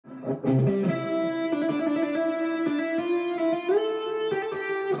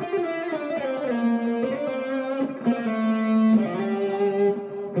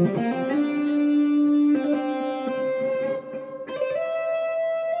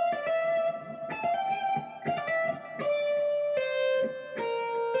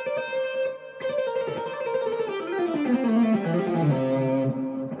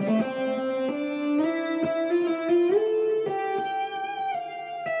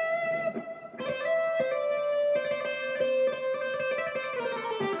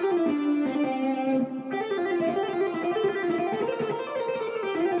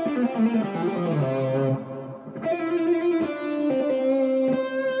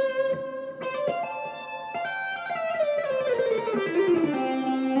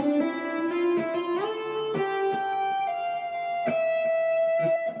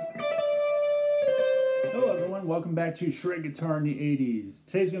Welcome back to Shred Guitar in the 80s.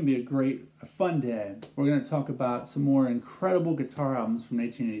 Today's going to be a fun day. We're going to talk about some more incredible guitar albums from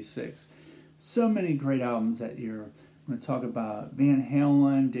 1986. So many great albums that year. I'm going to talk about Van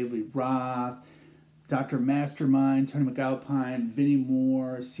Halen, David Lee Roth, Dr. Mastermind, Tony Macalpine, Vinnie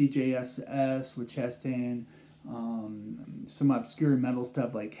Moore, CJSS with Chastain, some obscure metal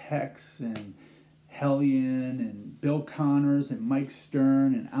stuff like Hex and Hellion and Bill Connors and Mike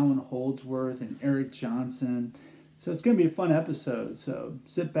Stern and Allan Holdsworth and Eric Johnson. So it's going to be a fun episode. So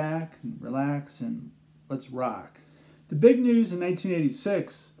sit back and relax and let's rock. The big news in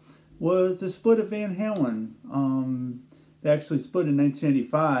 1986 was the split of Van Halen. They actually split in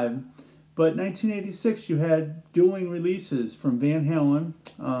 1985. But 1986 you had dueling releases from Van Halen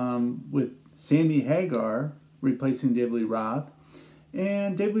with Sammy Hagar replacing David Lee Roth,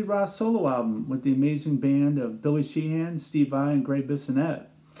 and David Lee Roth's solo album with the amazing band of Billy Sheehan, Steve Vai, and Gray Bissonette.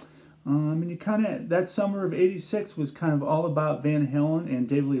 And you that summer of '86 was kind of all about Van Halen and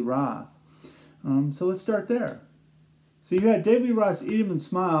David Lee Roth. So let's start there. So you had David Lee Roth's Eat 'Em and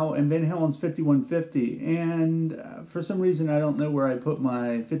Smile and Van Halen's 5150, and for some reason I don't know where I put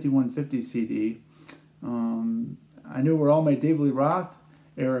my 5150 CD. I know where all my David Lee Roth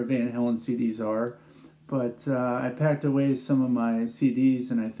era Van Halen CDs are. But I packed away some of my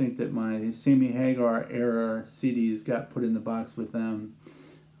CDs, and I think that my Sammy Hagar era CDs got put in the box with them,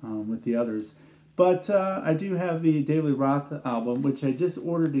 with the others. But I do have the David Lee Roth album, which I just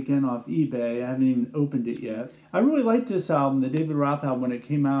ordered again off eBay. I haven't even opened it yet. I really liked this album, the David Lee Roth album, when it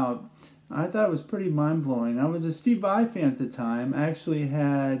came out. I thought it was pretty mind-blowing. I was a Steve Vai fan at the time. I actually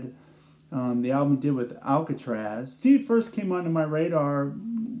had the album he did with Alcatraz. Steve first came onto my radar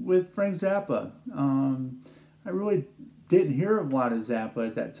with Frank Zappa. I really didn't hear a lot of Zappa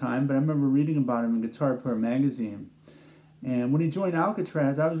at that time, but I remember reading about him in Guitar Player magazine. And when he joined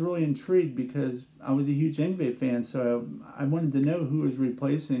Alcatraz, I was really intrigued because I was a huge Yngwie fan, so I wanted to know who was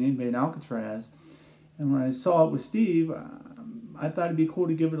replacing Yngwie in Alcatraz. And when I saw it with Steve, I thought it'd be cool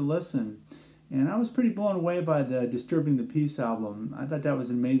to give it a listen. And I was pretty blown away by the Disturbing the Peace album. I thought that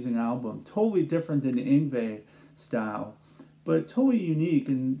was an amazing album. Totally different than the Yngwie style, but totally unique.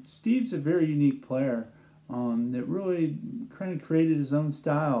 And Steve's a very unique player that really kind of created his own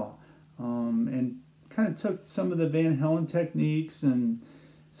style and kind of took some of the Van Halen techniques and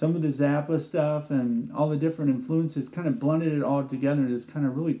some of the Zappa stuff and all the different influences, kind of blended it all together in this kind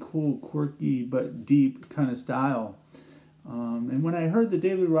of really cool, quirky, but deep kind of style. And when I heard the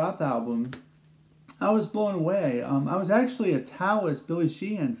David Lee Roth album, I was blown away. I was actually a Talas Billy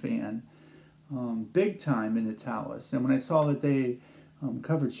Sheehan fan, big time into Talas. And when I saw that they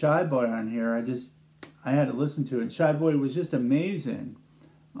covered Shy Boy on here, I had to listen to it. Shy Boy was just amazing.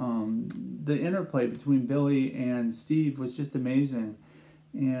 The interplay between Billy and Steve was just amazing.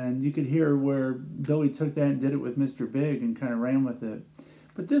 And you could hear where Billy took that and did it with Mr. Big and kind of ran with it.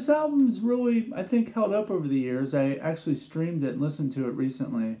 But this album's really, I think, held up over the years. I actually streamed it and listened to it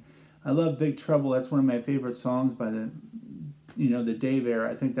recently. I love Big Trouble. That's one of my favorite songs by the Dave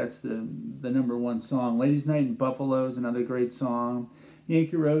era. I think that's the number one song. Ladies' Night in Buffalo is another great song.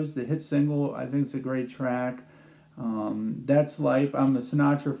 Yankee Rose, the hit single, I think it's a great track. That's Life. I'm a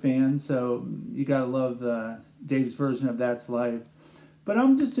Sinatra fan, so you gotta love Dave's version of That's Life. But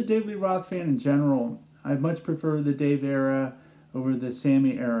I'm just a David Lee Roth fan in general. I much prefer the Dave era over the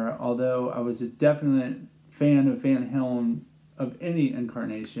Sammy era, although I was a definite fan of Van Halen of any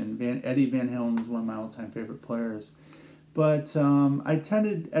incarnation. Eddie Van Halen was one of my all-time favorite players. But I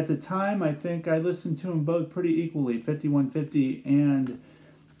tended, at the time, I think I listened to them both pretty equally, 5150 and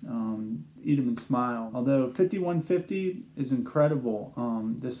Eat 'Em and Smile. Although 5150 is incredible.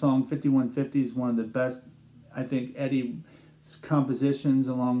 The song 5150 is one of the best, I think, Eddie's compositions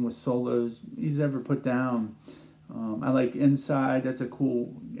along with solos he's ever put down. I like Inside. That's a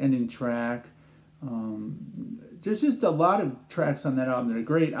cool ending track. There's just a lot of tracks on that album that are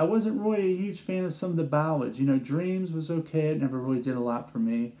great. I wasn't really a huge fan of some of the ballads. You know, Dreams was okay. It never really did a lot for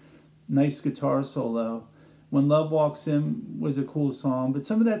me. Nice guitar solo. When Love Walks In was a cool song, but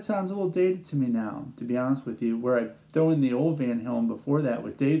some of that sounds a little dated to me now, to be honest with you, where I throw in the old Van Halen before that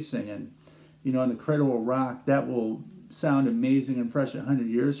with Dave singing. You know, in the Cradle Will Rock, that will sound amazing and fresh 100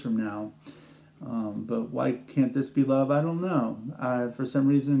 years from now. But why can't this be love? I don't know. For some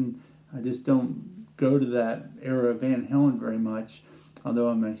reason, I just don't go to that era of Van Halen very much, although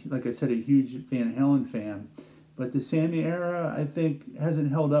I'm, like I said, a huge Van Halen fan. But the Sammy era, I think, hasn't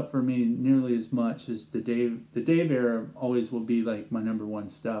held up for me nearly as much as the Dave. The Dave era always will be like my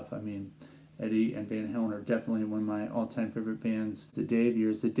 #1 stuff. I mean, Eddie and Van Halen are definitely one of my all-time favorite bands. The Dave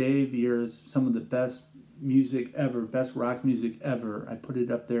years, some of the best music ever, best rock music ever. I put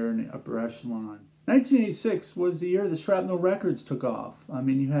it up there in the upper echelon. 1986 was the year the Shrapnel Records took off. I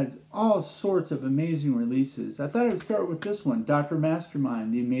mean, you had all sorts of amazing releases. I thought I would start with this one, Dr.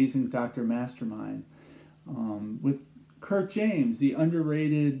 Mastermind, the amazing Dr. Mastermind. With Kurt James, the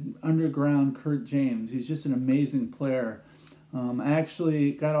underrated underground Kurt James. He's just an amazing player. I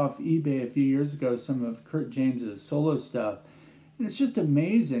actually got off eBay a few years ago some of Kurt James's solo stuff, and it's just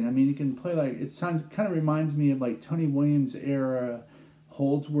amazing. I mean, he can play like, it sounds, kind of reminds me of like Tony Williams era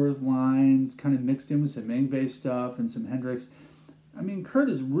Holdsworth lines, kind of mixed in with some Yngwie stuff and some Hendrix. I mean, Kurt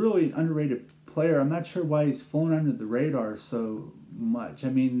is really an underrated player. I'm not sure why he's flown under the radar so much. I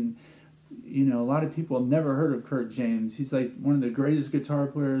mean, you know, a lot of people have never heard of Kurt James. He's like one of the greatest guitar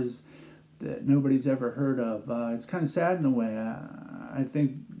players that nobody's ever heard of. It's kind of sad in a way. I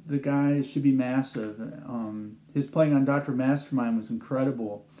think the guy should be massive. His playing on Dr. Mastermind was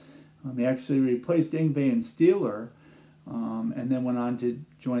incredible. He actually replaced Yngwie and Steeler, and then went on to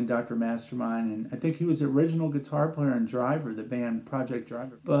join Dr. Mastermind. And I think he was the original guitar player and Driver, the band Project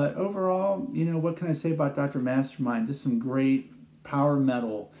Driver. But overall, you know, what can I say about Dr. Mastermind? Just some great power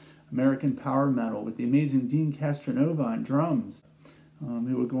metal, American power metal with the amazing Dean Castronova on drums,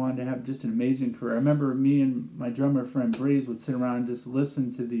 who would go on to have just an amazing career. I remember me and my drummer friend Breeze would sit around and just listen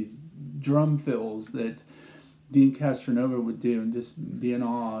to these drum fills that Dean Castronova would do and just be in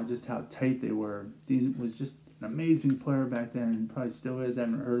awe just how tight they were. Dean was just an amazing player back then and probably still is. I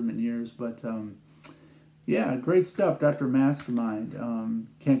haven't heard him in years, but yeah, great stuff. Dr. Mastermind.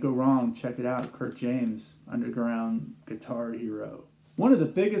 Can't go wrong. Check it out. Kurt James, underground guitar hero. One of the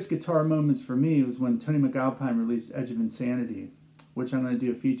biggest guitar moments for me was when Tony Macalpine released Edge of Insanity, which I'm going to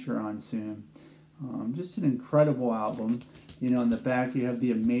do a feature on soon. Just an incredible album. You know, in the back you have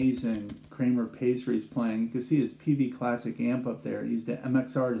the amazing Kramer pastries playing. You can see his PV Classic amp up there. He used an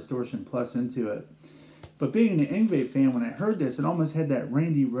MXR Distortion Plus into it. But being an Yngwie fan, when I heard this, it almost had that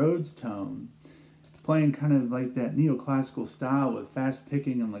Randy Rhoads tone, playing kind of like that neoclassical style with fast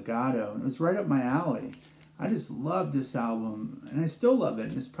picking and legato. And it was right up my alley. I just loved this album, and I still love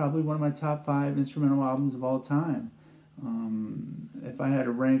it. It's probably one of my top 5 instrumental albums of all time. If I had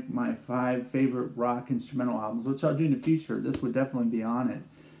to rank my 5 favorite rock instrumental albums, which I'll do in the future, this would definitely be on it,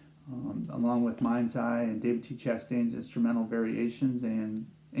 along with Mind's Eye and David T. Chastain's instrumental variations and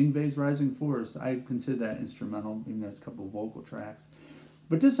Yngwie's Rising Force. I consider that instrumental, even though there's a couple of vocal tracks.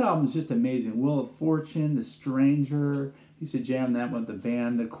 But this album is just amazing. Wheel of Fortune, The Stranger. Used to jam that with the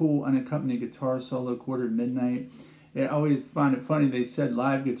band. The cool unaccompanied guitar solo, Quarter to Midnight. I always find it funny. They said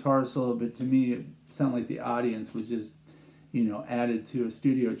live guitar solo, but to me it sounded like the audience was just, you know, added to a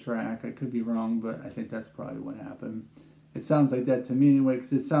studio track. I could be wrong, but I think that's probably what happened. It sounds like that to me anyway,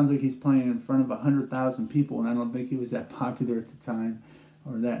 because it sounds like he's playing in front of 100,000 people, and I don't think he was that popular at the time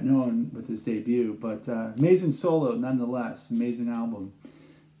or that known with his debut. But amazing solo nonetheless. Amazing album.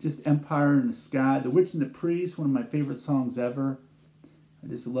 Just Empire in the Sky. The Witch and the Priest, one of my favorite songs ever. I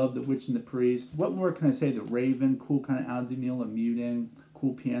just love The Witch and the Priest. What more can I say? The Raven, cool kind of Al Di Meola muting.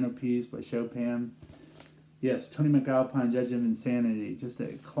 Cool piano piece by Chopin. Yes, Tony Macalpine's Edge of Insanity. Just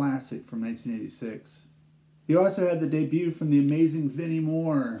a classic from 1986. He also had the debut from the amazing Vinnie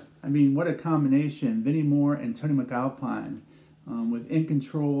Moore. I mean, what a combination. Vinnie Moore and Tony Macalpine. With In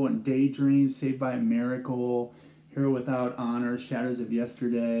Control and Daydream, Saved by a Miracle, Hero Without Honor, Shadows of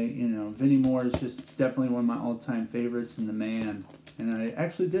Yesterday. You know, Vinnie Moore is just definitely one of my all-time favorites and the man. And I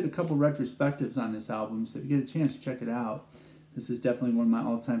actually did a couple retrospectives on this album, so if you get a chance, check it out. This is definitely one of my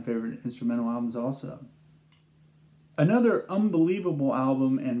all-time favorite instrumental albums also. Another unbelievable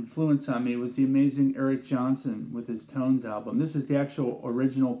album and influence on me was the amazing Eric Johnson with his Tones album. This is the actual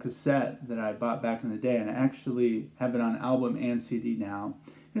original cassette that I bought back in the day, and I actually have it on album and CD now.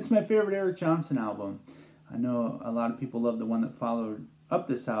 It's my favorite Eric Johnson album. I know a lot of people love the one that followed up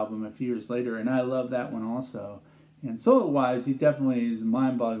this album a few years later, and I love that one also. And solo-wise, he definitely is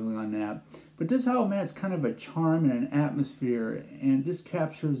mind-boggling on that. But this album has kind of a charm and an atmosphere, and just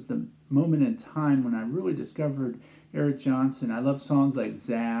captures the moment in time when I really discovered Eric Johnson. I love songs like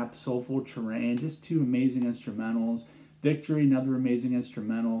Zap, Soulful Terrain, just two amazing instrumentals. Victory, another amazing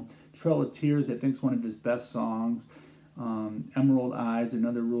instrumental. Trail of Tears, I think, is one of his best songs. Emerald Eyes,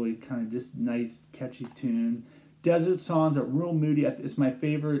 another really kind of just nice, catchy tune. Desert Songs are real moody. It's my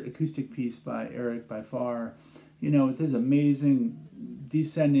favorite acoustic piece by Eric by far. You know, with his amazing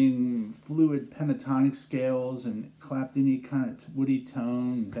descending fluid pentatonic scales and Clapton-y kind of woody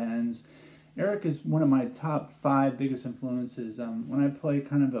tone, bends. Eric is one of my top 5 biggest influences. When I play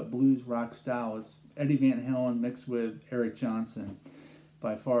kind of a blues rock style, it's Eddie Van Halen mixed with Eric Johnson.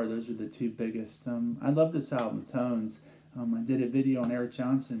 By far, those are the 2 biggest. I love this album, Tones. I did a video on Eric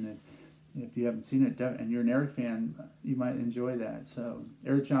Johnson. If you haven't seen it and you're an Eric fan, you might enjoy that. So,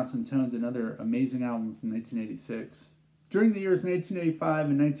 Eric Johnson, Tones, another amazing album from 1986. During the years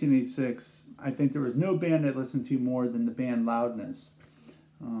 1985 and 1986, I think there was no band I listened to more than the band Loudness.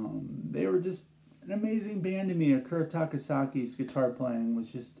 They were just an amazing band to me. Akira Takasaki's guitar playing was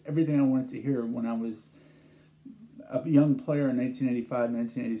just everything I wanted to hear when I was a young player in 1985,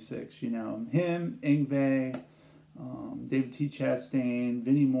 1986. You know, him, Yngwie, David T. Chastain,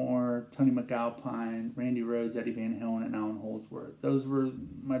 Vinnie Moore, Tony Macalpine, Randy Rhoads, Eddie Van Halen, and Allan Holdsworth. Those were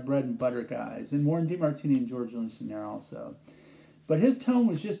my bread and butter guys. And Warren DeMartini and George Lynch in there also. But his tone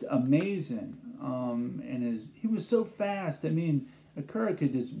was just amazing. And he was so fast. I mean, Akira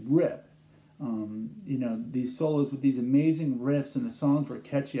could just rip. You know, these solos with these amazing riffs, and the songs were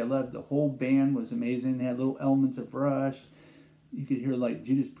catchy. I loved the whole band was amazing. They had little elements of Rush. You could hear like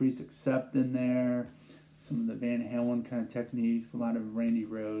Judas Priest Accept in there. Some of the Van Halen kind of techniques, a lot of Randy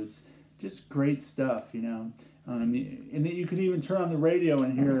Rhoads, just great stuff, you know. And then you could even turn on the radio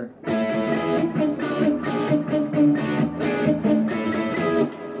and hear,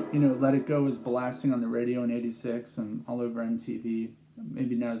 you know, Let It Go was blasting on the radio in '86 and all over MTV.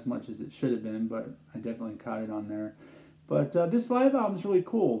 Maybe not as much as it should have been, but I definitely caught it on there. But this live album is really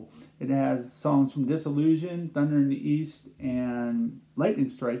cool. It has songs from Disillusion, Thunder in the East, and Lightning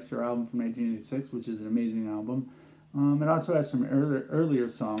Strikes, their album from 1986, which is an amazing album. It also has some earlier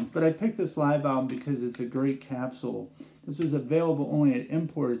songs. But I picked this live album because it's a great capsule. This was available only at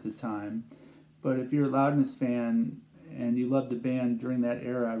Import at the time. But if you're a Loudness fan and you love the band during that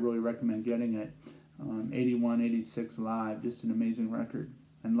era, I really recommend getting it. 81, 86 live, just an amazing record.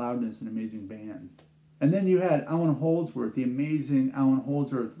 And Loudness, an amazing band. And then you had Allan Holdsworth, the amazing Allan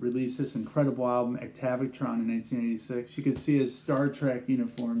Holdsworth released this incredible album, Octavitron, in 1986. You could see his Star Trek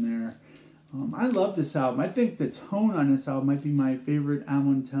uniform there. I love this album. I think the tone on this album might be my favorite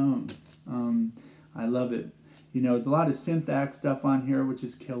Allan tone. I love it. You know, it's a lot of synth-act stuff on here, which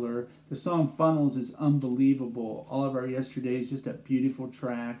is killer. The song Funnels is unbelievable. All of Our Yesterdays, just a beautiful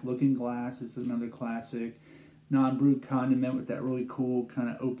track. Looking Glass is another classic. Non-Brewed Condiment with that really cool kind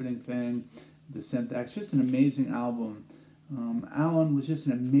of opening thing. The synth-act, just an amazing album. Allan was just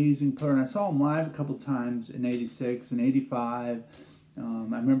an amazing player, and I saw him live a couple times in '86 and '85. I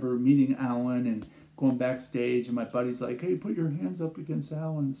remember meeting Allan and going backstage, and my buddy's like, "Hey, put your hands up against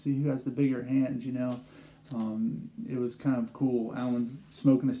Allan and see who has the bigger hands," you know. It was kind of cool. Allan's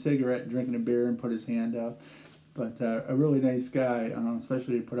smoking a cigarette, drinking a beer, and put his hand up. But a really nice guy,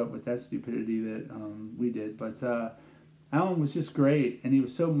 especially to put up with that stupidity that we did. But Allan was just great, and he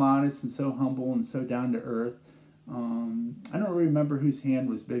was so modest and so humble and so down to earth. I don't really remember whose hand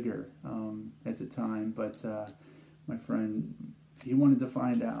was bigger at the time, but my friend, he wanted to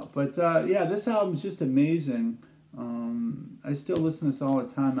find out. But yeah, this album is just amazing. I still listen to this all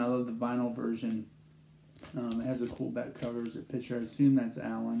the time. I love the vinyl version. It has a cool back cover as a picture. I assume that's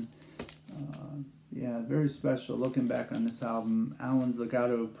Allan. Yeah, very special. Looking back on this album, Allan's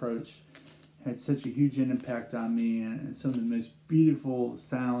legato approach had such a huge impact on me, and some of the most beautiful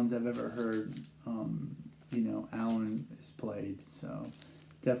sounds I've ever heard, you know, Allan has played. So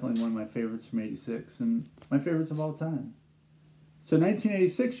definitely one of my favorites from '86, and my favorites of all time. So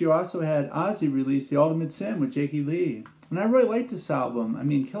 1986, you also had Ozzy release The Ultimate Sin with Jakey Lee. And I really liked this album. I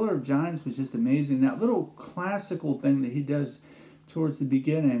mean, Killer of Giants was just amazing. That little classical thing that he does towards the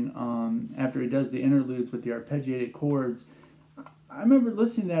beginning, after he does the interludes with the arpeggiated chords, I remember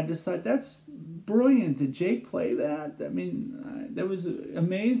listening to that and just thought, that's brilliant. Did Jake play that? I mean, that was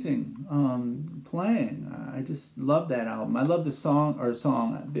amazing playing. I just love that album. I love the song.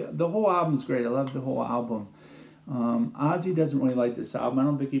 The whole album's great. I love the whole album. Ozzy doesn't really like this album. I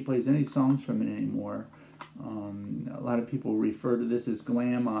don't think he plays any songs from it anymore. A lot of people refer to this as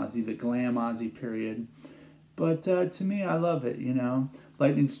Glam Ozzy, the Glam Ozzy period. But to me, I love it, you know.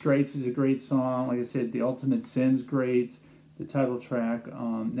 Lightning Strikes is a great song. Like I said, The Ultimate Sin's great. The title track,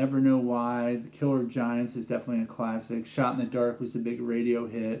 Never Know Why. The Killer of Giants is definitely a classic. Shot in the Dark was a big radio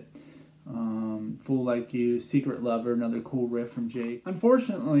hit. Fool Like You, Secret Lover, another cool riff from Jake.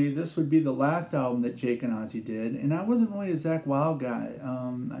 Unfortunately, this would be the last album that Jake and Ozzy did, and I wasn't really a Zakk Wylde guy.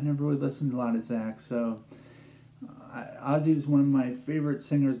 I never really listened to a lot of Zakk, so Ozzy was one of my favorite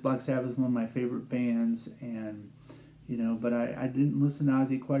singers. Black Sabbath was one of my favorite bands, and you know, but I didn't listen to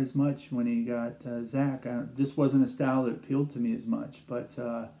Ozzy quite as much when he got Zakk. This wasn't a style that appealed to me as much, but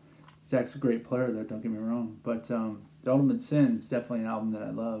Zack's a great player, though, don't get me wrong. But The Ultimate Sin is definitely an album that I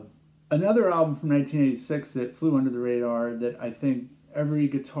love. Another album from 1986 that flew under the radar that I think every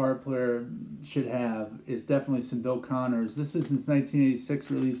guitar player should have is definitely some Bill Connors. This is his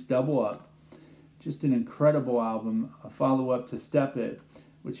 1986 release, Double Up. Just an incredible album, a follow-up to Step It,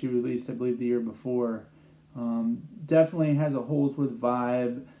 which he released, I believe, the year before. Definitely has a Holdsworth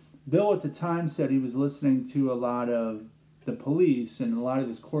vibe. Bill at the time said he was listening to a lot of the Police, and a lot of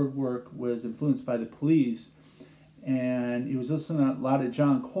his chord work was influenced by the Police, and he was listening to a lot of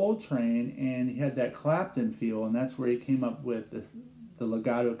John Coltrane, and he had that Clapton feel, and that's where he came up with the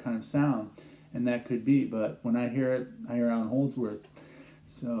legato kind of sound, and that could be, but when I hear it, I hear it on Holdsworth,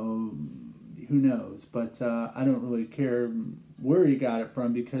 so who knows, but I don't really care where he got it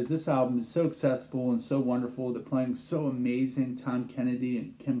from, because this album is so accessible and so wonderful. The playing's so amazing. Tom Kennedy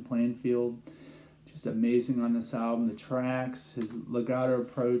and Kim Plainfield, just amazing on this album. The tracks, his legato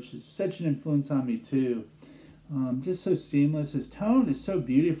approach is such an influence on me too. Just so seamless. His tone is so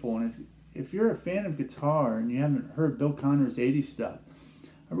beautiful, and if you're a fan of guitar and you haven't heard Bill Connors' 80s stuff,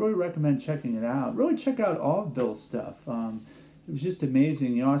 I really recommend checking it out. Really check out all of Bill's stuff. It was just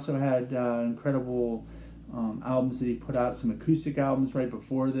amazing. He also had incredible albums that he put out, some acoustic albums right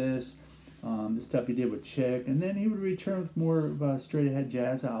before this, the stuff he did with Chick, and then he would return with more of a straight-ahead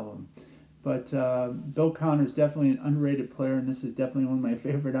jazz album. But Bill Connors definitely an underrated player, and this is definitely one of my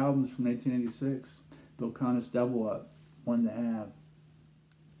favorite albums from 1986. Bill Connors' Double Up, one to have.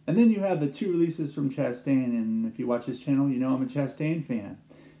 And then you have the two releases from Chastain, and if you watch this channel, you know I'm a Chastain fan.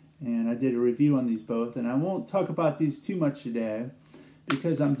 And I did a review on these both, and I won't talk about these too much today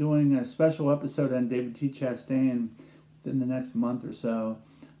because I'm doing a special episode on David T. Chastain within the next month or so.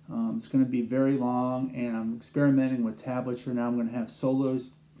 It's going to be very long, and I'm experimenting with tablature now. I'm going to have solos,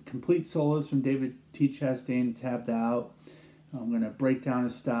 complete solos from David T. Chastain tabbed out. I'm going to break down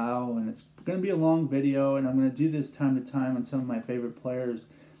his style, and it's going to be a long video, and I'm going to do this time to time on some of my favorite players,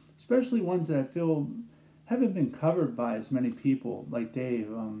 especially ones that I feel haven't been covered by as many people, like Dave.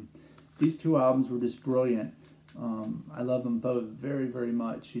 These two albums were just brilliant. I love them both very, very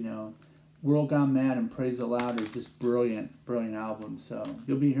much. You know, World Gone Mad and Praise the Loud are just brilliant, brilliant albums. So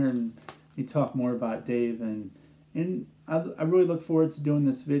you'll be hearing me talk more about Dave, and I really look forward to doing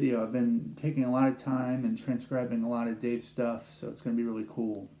this video. I've been taking a lot of time and transcribing a lot of Dave's stuff, so it's going to be really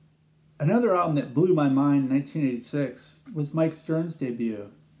cool. Another album that blew my mind in 1986 was Mike Stern's debut.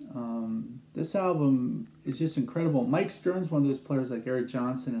 This album is just incredible. Mike Stern's one of those players like Eric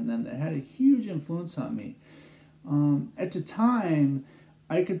Johnson and them that had a huge influence on me. At the time,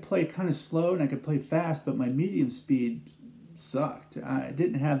 I could play kind of slow and I could play fast, but my medium speed sucked. I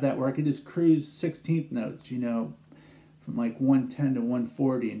didn't have that where I could just cruise 16th notes, you know, from like 110 to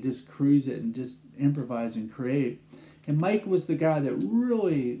 140 and just cruise it and just improvise and create. And Mike was the guy that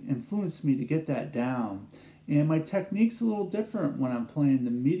really influenced me to get that down. And my technique's a little different when I'm playing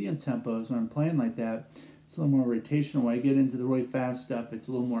the medium tempos. When I'm playing like that, it's a little more rotational. When I get into the really fast stuff, it's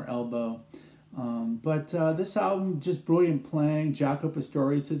a little more elbow. But this album, just brilliant playing. Jaco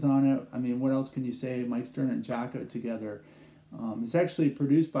Pastorius is on it. I mean, what else can you say? Mike Stern and Jaco together. It's actually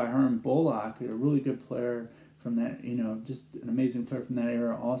produced by Herman Bullock, a really good player from that, you know, just an amazing player from that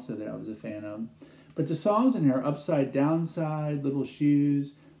era also that I was a fan of. But the songs in here, Upside Downside, Little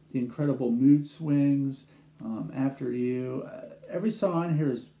Shoes, The Incredible Mood Swings, After You. Every song on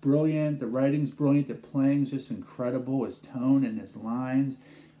here is brilliant. The writing's brilliant. The playing's just incredible. His tone and his lines.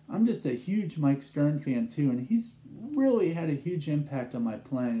 I'm just a huge Mike Stern fan too, and he's really had a huge impact on my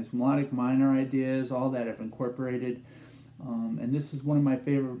playing. His melodic minor ideas, all that I've incorporated. And this is one of my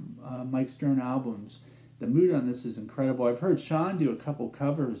favorite Mike Stern albums. The mood on this is incredible. I've heard Sean do a couple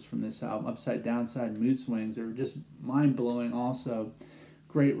covers from this album, Upside Downside, Mood Swings. They were just mind-blowing also.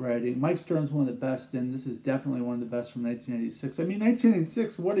 Great writing. Mike Stern's one of the best, and this is definitely one of the best from 1986. I mean,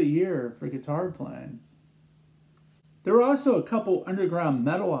 1986, what a year for guitar playing. There were also a couple underground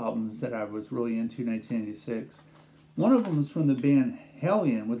metal albums that I was really into in 1986. One of them was from the band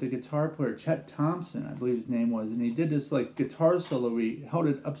Hellion with the guitar player Chet Thompson, I believe his name was, and he did this like guitar solo where he held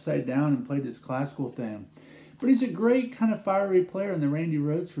it upside down and played this classical thing. But he's a great kind of fiery player in the Randy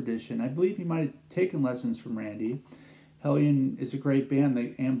Rhoads tradition. I believe he might have taken lessons from Randy. Hellion is a great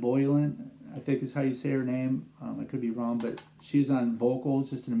band. Ann Boylan, I think is how you say her name. I could be wrong, but she's on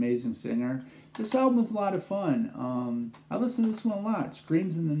vocals, just an amazing singer. This album was a lot of fun. I listened to this one a lot.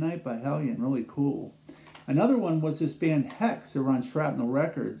 Screams in the Night by Hellion, really cool. Another one was this band Hex. They were on Shrapnel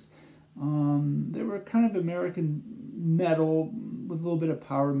Records. They were kind of American metal with a little bit of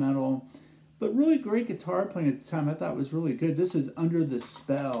power metal, but really great guitar playing at the time. I thought was really good. This is Under the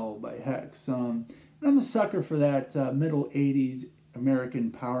Spell by Hex. I'm a sucker for that middle 80s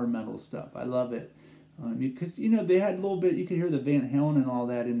American power metal stuff. I love it. Because, you know, they had a little bit, you could hear the Van Halen and all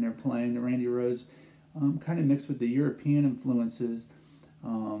that in there playing, the Randy Rhoads, kind of mixed with the European influences,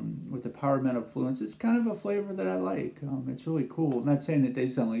 with the power metal influence. It's kind of a flavor that I like. It's really cool. I'm not saying that they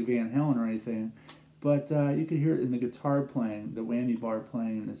sound like Van Halen or anything, but you could hear it in the guitar playing, the whammy bar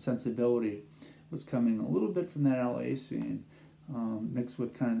playing, and the sensibility was coming a little bit from that LA scene, mixed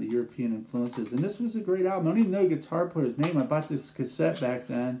with kind of the European influences. And this was a great album. I don't even know the guitar player's name. I bought this cassette back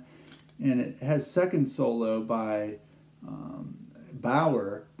then, and it has second solo by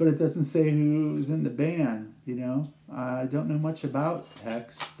Bauer, but it doesn't say who's in the band, you know. I don't know much about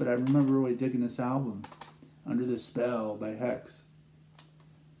Hex, but I remember really digging this album, Under the Spell by Hex.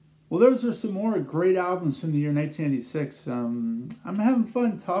 Well, those are some more great albums from the year 1986. I'm having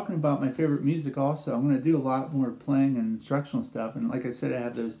fun talking about my favorite music also. I'm going to do a lot more playing and instructional stuff. And like I said, I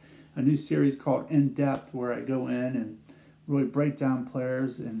have a new series called In Depth where I go in and really break down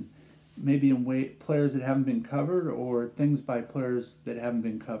players and maybe in players that haven't been covered or things by players that haven't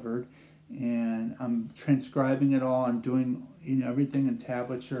been covered. And I'm transcribing it all. I'm doing, you know, everything in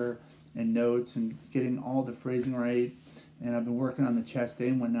tablature and notes and getting all the phrasing right. And I've been working on the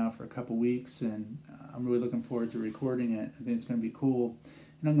Chastain one now for a couple weeks, and I'm really looking forward to recording it. I think it's going to be cool.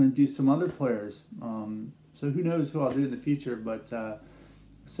 And I'm going to do some other players. So who knows who I'll do in the future, but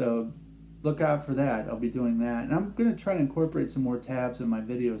so look out for that. I'll be doing that. And I'm going to try to incorporate some more tabs in my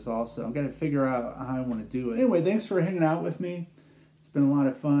videos also. I've got to figure out how I want to do it. Anyway, thanks for hanging out with me. It's been a lot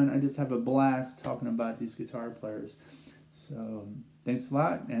of fun. I just have a blast talking about these guitar players. So thanks a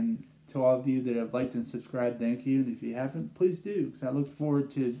lot. And to all of you that have liked and subscribed, thank you. And if you haven't, please do, because I look forward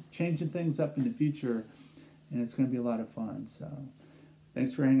to changing things up in the future, and it's going to be a lot of fun. So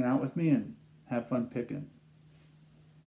thanks for hanging out with me, and have fun picking.